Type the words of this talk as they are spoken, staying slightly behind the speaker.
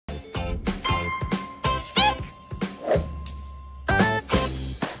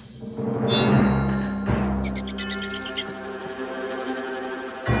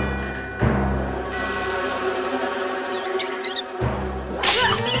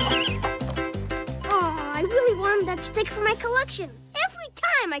found that stick for my collection. Every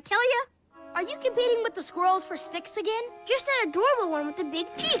time, I tell ya. Are you competing with the squirrels for sticks again? Just that adorable one with the big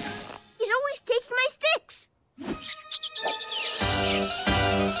cheeks. He's always taking my sticks.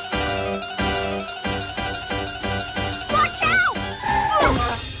 Watch out!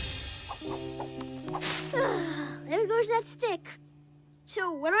 There goes that stick.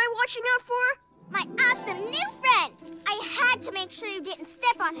 So what am I watching out for? My awesome new friend! I had to make sure you didn't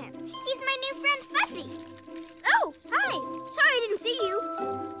step on him. He's my new friend, Fuzzy. Oh, hi. Sorry I didn't see you.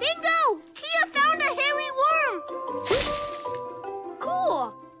 Bingo! Kia found a hairy worm.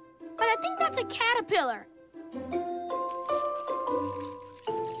 Cool. But I think that's a caterpillar.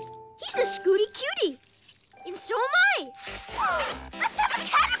 He's a Scooty Cutie. And so am I. Let's have a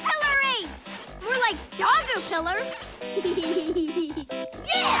caterpillar race! More like Dogger-pillar.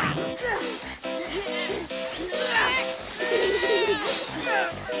 Yeah!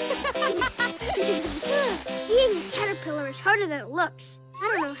 Being a caterpillar is harder than it looks. I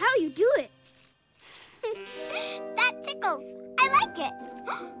don't know how you do it. That tickles. I like it.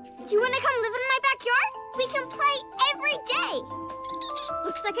 Do you want to come live in my backyard? We can play every day.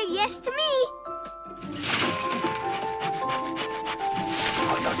 Looks like a yes to me.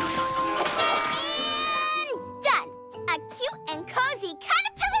 And done. A cute and cozy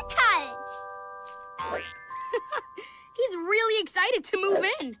caterpillar cottage. He's really excited to move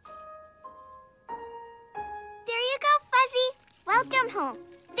in. There you go, Fuzzy. Welcome home.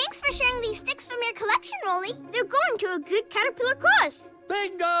 Thanks for sharing these sticks from your collection, Rolly. They're going to a good caterpillar cause.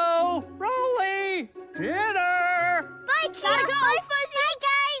 Bingo! Rolly! Dinner! Bye, Kia. Gotta go. Bye, Fuzzy. Bye,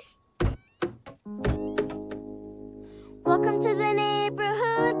 guys. Welcome to the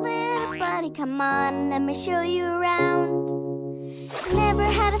neighborhood, little buddy. Come on, let me show you around. Never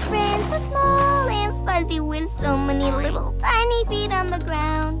had a friend so small and fuzzy with so many little tiny feet on the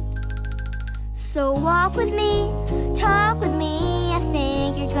ground. So walk with me, talk with me. I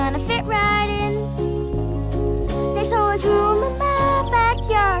think you're gonna fit right in. There's always room in my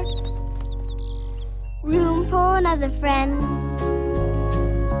backyard. Room for another friend.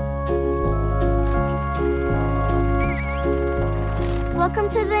 Welcome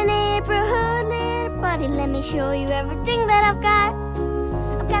to the neighborhood, little buddy. Let me show you everything that I've got.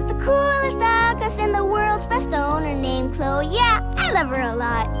 I've got the coolest doghouse and the world's best owner named Chloe. Yeah, I love her a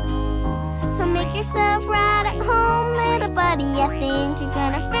lot. So make yourself right at home, little buddy. I think you're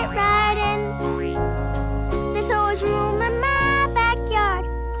gonna fit right in. There's always room in my backyard.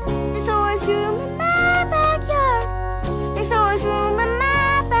 There's always room in my backyard. There's always room in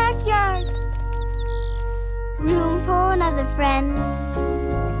my backyard. Room for another friend.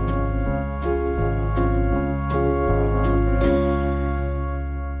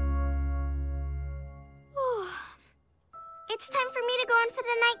 It's time for me to go in for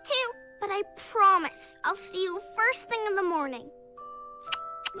the night too. But I promise I'll see you first thing in the morning.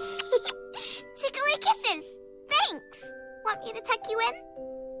 Tickly kisses. Thanks. Want me to tuck you in?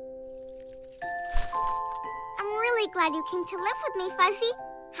 I'm really glad you came to live with me, Fuzzy.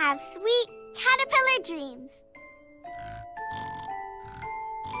 Have sweet caterpillar dreams.